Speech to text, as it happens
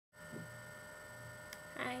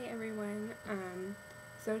everyone.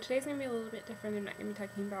 So today's going to be a little bit different. I'm not going to be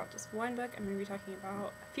talking about just one book. I'm going to be talking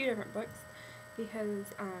about a few different books because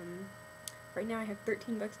right now I have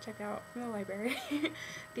 13 books to check out from the library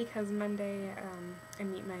because Monday I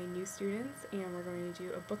meet my new students and we're going to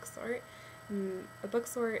do a book sort. And a book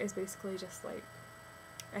sort is basically just like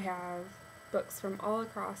I have books from all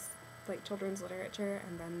across like children's literature,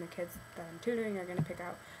 and then the kids that I'm tutoring are going to pick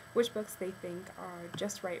out which books they think are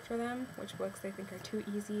just right for them, which books they think are too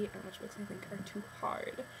easy, and which books they think are too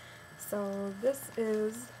hard. So this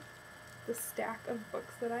is the stack of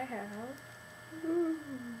books that I have.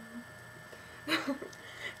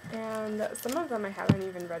 And some of them I haven't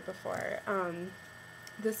even read before.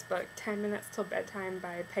 This book, 10 Minutes Till Bedtime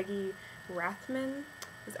by Peggy Rathman,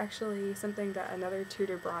 is actually something that another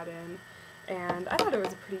tutor brought in, and I thought it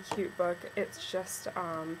was a pretty cute book. It's just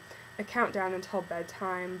a countdown until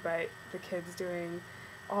bedtime, but the kid's doing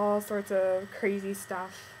all sorts of crazy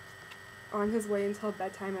stuff on his way until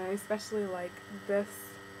bedtime, and I especially like this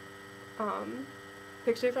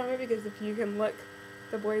picture from it because if you can look,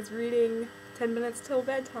 the boy's reading 10 minutes till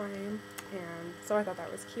bedtime, and so I thought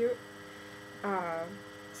that was cute.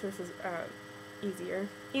 So this is a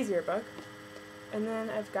easier book. And then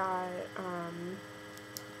I've got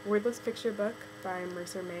Wordless Picture Book by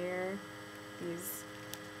Mercer Mayer.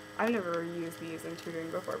 I've never used these in tutoring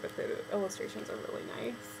before, but the illustrations are really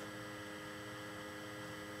nice.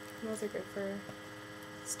 And those are good for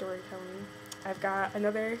storytelling. I've got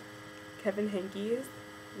another Kevin Henkes,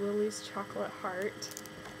 Lily's Chocolate Heart.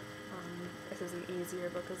 This is an easier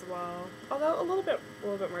book as well, although a little bit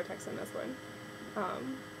more text in this one.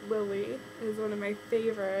 Lily is one of my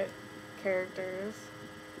favorite characters.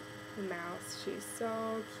 The mouse, she's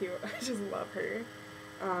so cute. I just love her.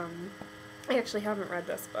 I actually haven't read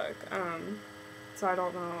this book, so I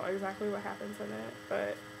don't know exactly what happens in it,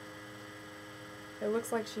 but it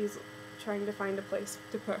looks like she's trying to find a place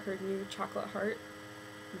to put her new chocolate heart.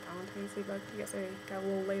 Valentine's Day book. I guess I got a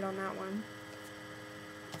little late on that one.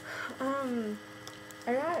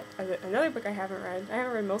 I got another book I haven't read. I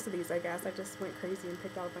haven't read most of these, I guess. I just went crazy and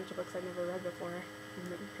picked out a bunch of books I'd never read before.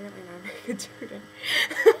 I'm apparently not a very good tutor.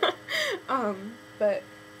 But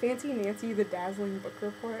Fancy Nancy, The Dazzling Book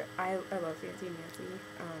Report. I love Fancy Nancy.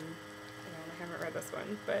 And I haven't read this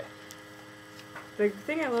one, but the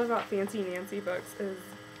thing I love about Fancy Nancy books is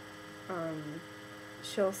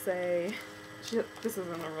she'll say, this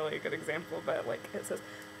isn't a really good example, but like it says,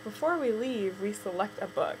 before we leave, we select a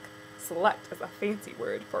book. Select is a fancy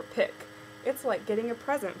word for pick. It's like getting a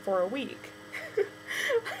present for a week.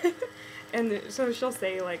 And so she'll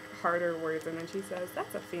say like harder words, and then she says,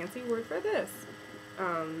 that's a fancy word for this.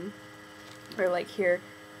 Or like here,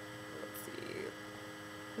 let's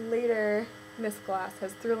see, later, Miss Glass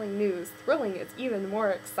has thrilling news. Thrilling is even more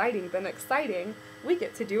exciting than exciting. We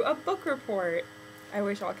get to do a book report. I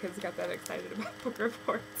wish all kids got that excited about book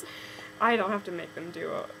reports. I don't have to make them do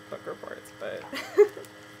book reports, but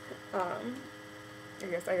I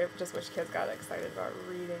guess I just wish kids got excited about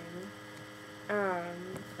reading. And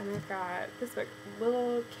I've got this book,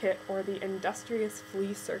 Little Kit or the Industrious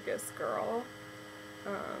Flea Circus Girl.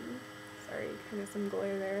 Sorry, kind of some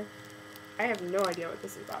glare there. I have no idea what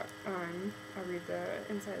this is about. I'll read the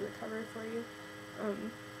inside of the cover for you.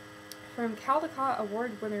 From Caldecott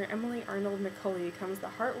Award winner Emily Arnold McCulley comes the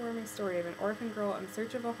heartwarming story of an orphan girl in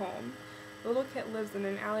search of a home. Little Kit lives in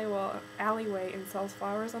an alleyway and sells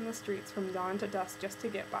flowers on the streets from dawn to dusk just to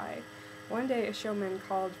get by. One day, a showman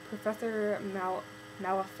called Professor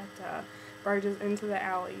Malafetta barges into the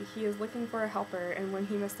alley. He is looking for a helper, and when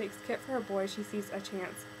he mistakes Kit for a boy, she sees a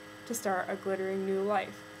chance to start a glittering new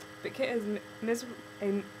life. But Kit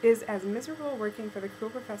is as miserable working for the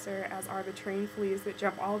cruel professor as are the trained fleas that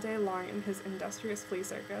jump all day long in his industrious flea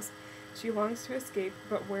circus. She longs to escape,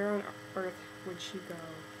 but where on earth would she go?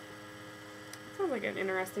 Sounds like an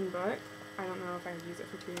interesting book. I don't know if I would use it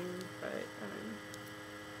for tutoring, but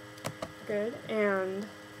good. And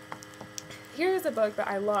here's a book that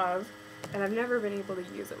I love, and I've never been able to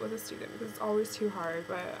use it with a student because it's always too hard,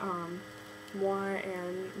 but Moi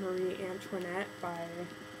and Marie Antoinette by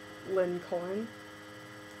Lynn Cullen.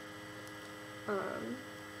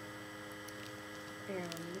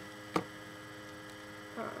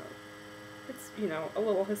 It's, you know, a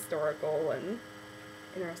little historical and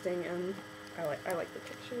interesting, and I like the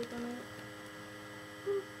pictures in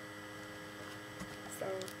it. So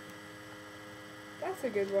that's a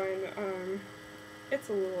good one. It's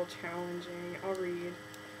a little challenging. I'll read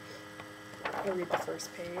the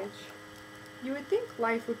first page. You would think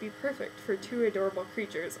life would be perfect for two adorable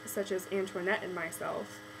creatures such as Antoinette and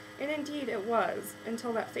myself. And indeed it was,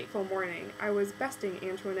 until that fateful morning. I was besting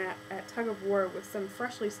Antoinette at tug-of-war with some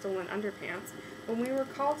freshly stolen underpants, when we were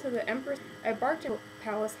called to the Empress. I barked in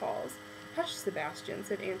palace halls. "Hush, Sebastian,"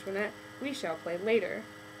 said Antoinette, "we shall play later."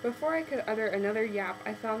 Before I could utter another yap,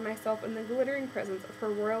 I found myself in the glittering presence of Her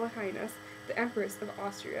Royal Highness, the Empress of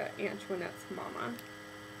Austria, Antoinette's mamma.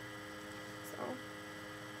 So,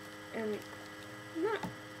 and I'm not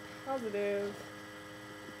positive.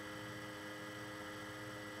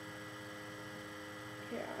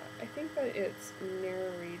 Yeah, I think that it's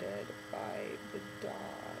narrated by the dog.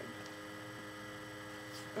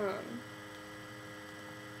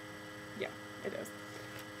 Yeah, it is.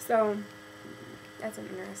 So, that's an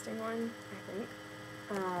interesting one, I think.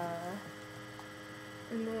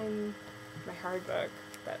 And then my hard book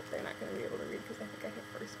that they're not going to be able to read because I think I have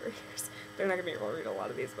first graders. They're not going to be able to read a lot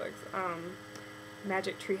of these books.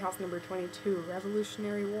 Magic Treehouse number 22,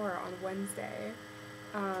 Revolutionary War on Wednesday.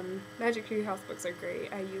 Magic Treehouse books are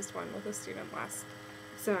great. I used one with a student last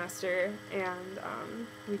semester, and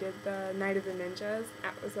we did the Night of the Ninjas.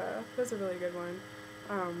 That was a really good one.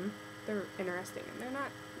 They're interesting, and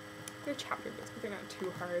they're chapter books, but they're not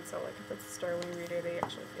too hard, so like if it's a Starling reader, they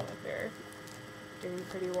actually feel like they're doing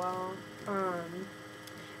pretty well.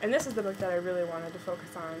 And this is the book that I really wanted to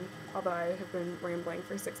focus on, although I have been rambling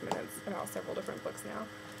for 6 minutes about several different books now.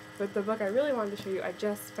 But the book I really wanted to show you, I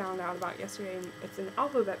just found out about yesterday. It's an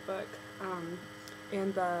alphabet book,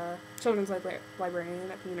 and the children's librarian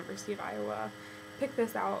at the University of Iowa picked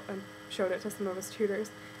this out and showed it to some of his tutors,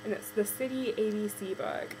 and it's the City ABC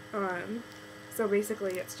book. So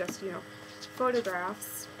basically it's just,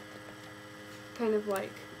 photographs, kind of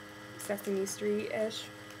like Sesame Street-ish.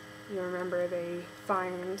 You remember they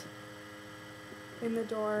find in the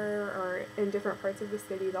door or in different parts of the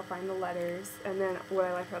city, they'll find the letters. And then what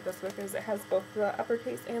I like about this book is it has both the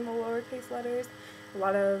uppercase and the lowercase letters. A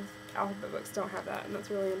lot of alphabet books don't have that, and that's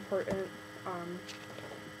really important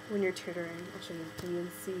when you're tutoring. I'll show you B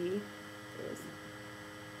and C. There's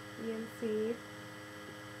B and C.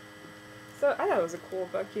 So I thought it was a cool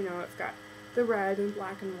book. It's got the red and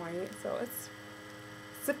black and white, so it's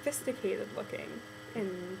sophisticated looking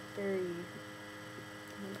and very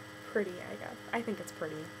pretty, I guess. I think it's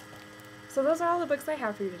pretty. So those are all the books I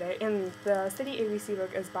have for you today, and the City ABC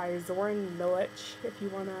book is by Zoran Milic, if you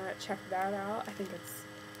want to check that out. I think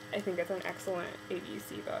it's an excellent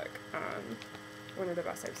ABC book. One of the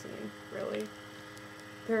best I've seen, really.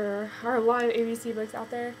 There are a lot of ABC books out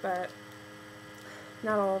there, but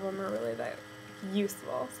not all of them are really that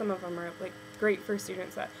useful. Some of them are like great for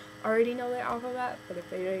students that already know their alphabet, but if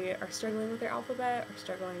they are struggling with their alphabet or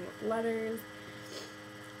struggling with letters,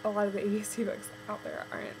 a lot of the ABC books out there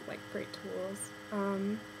aren't like great tools.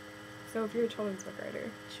 So if you're a children's book writer,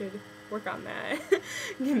 you should work on that.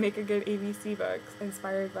 You can make a good ABC book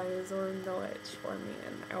inspired by Zoran Milic for me,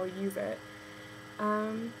 and I will use it.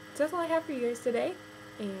 So that's all I have for you guys today,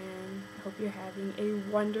 and I hope you're having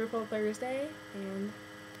a wonderful Thursday, and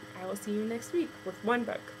I will see you next week with one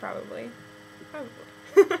book, probably.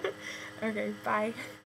 Okay, bye.